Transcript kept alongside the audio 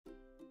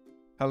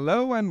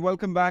Hello and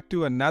welcome back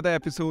to another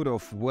episode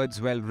of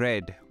Words Well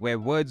Read, where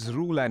words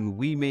rule and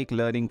we make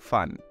learning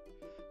fun.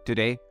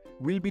 Today,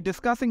 we'll be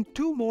discussing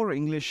two more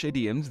English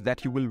idioms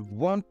that you will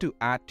want to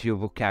add to your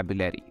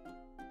vocabulary.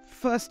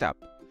 First up,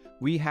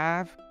 we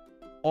have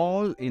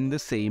all in the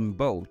same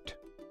boat.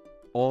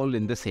 All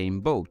in the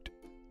same boat.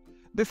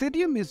 This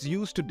idiom is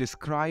used to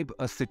describe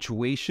a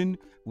situation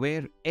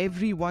where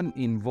everyone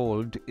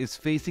involved is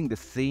facing the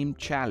same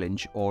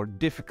challenge or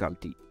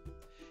difficulty.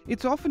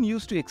 It's often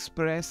used to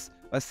express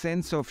a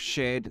sense of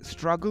shared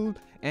struggle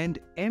and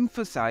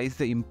emphasize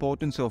the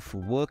importance of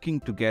working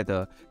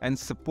together and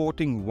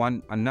supporting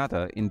one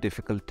another in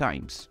difficult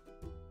times.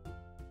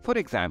 For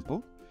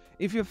example,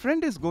 if your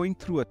friend is going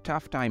through a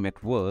tough time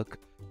at work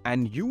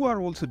and you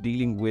are also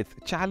dealing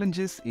with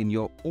challenges in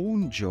your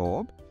own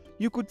job,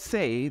 you could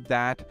say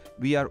that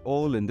we are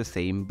all in the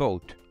same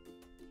boat.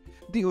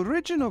 The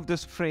origin of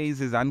this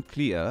phrase is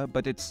unclear,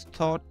 but it's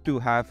thought to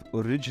have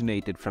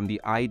originated from the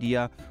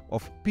idea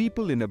of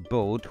people in a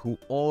boat who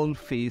all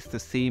face the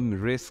same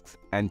risks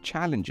and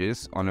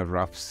challenges on a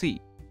rough sea.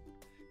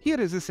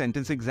 Here is a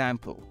sentence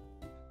example.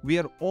 We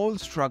are all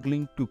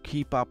struggling to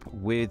keep up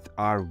with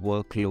our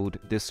workload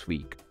this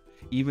week.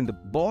 Even the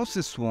boss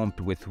is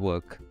swamped with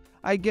work.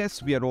 I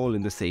guess we are all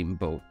in the same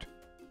boat.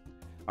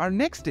 Our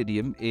next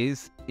idiom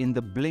is in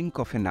the blink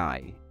of an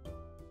eye.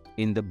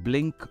 In the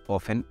blink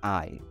of an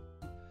eye.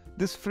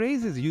 This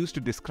phrase is used to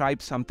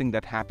describe something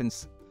that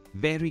happens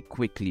very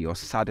quickly or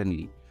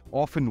suddenly,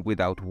 often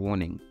without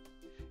warning.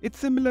 It's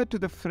similar to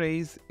the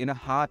phrase in a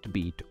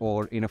heartbeat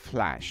or in a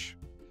flash.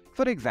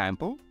 For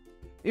example,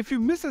 if you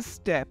miss a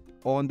step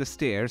on the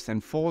stairs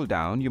and fall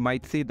down, you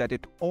might say that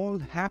it all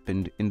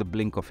happened in the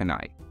blink of an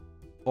eye.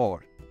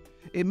 Or,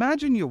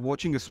 imagine you're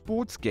watching a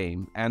sports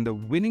game and the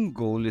winning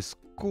goal is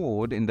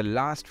scored in the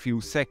last few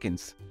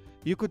seconds.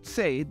 You could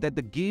say that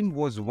the game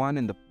was won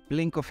in the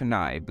blink of an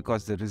eye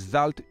because the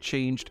result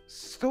changed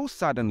so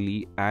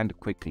suddenly and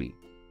quickly.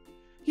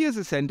 Here's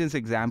a sentence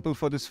example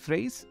for this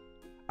phrase.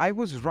 I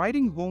was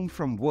riding home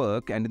from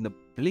work and in the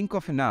blink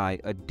of an eye,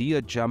 a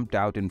deer jumped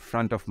out in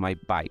front of my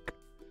bike.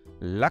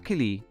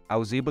 Luckily, I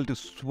was able to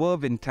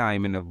swerve in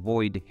time and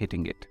avoid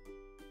hitting it.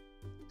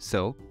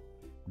 So,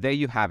 there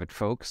you have it,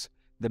 folks.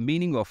 The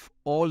meaning of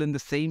all in the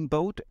same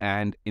boat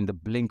and in the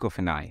blink of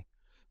an eye.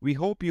 We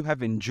hope you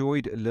have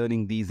enjoyed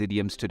learning these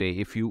idioms today.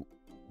 If you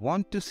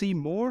want to see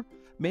more,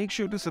 make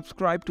sure to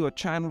subscribe to our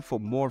channel for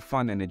more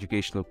fun and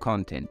educational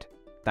content.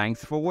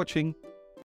 Thanks for watching.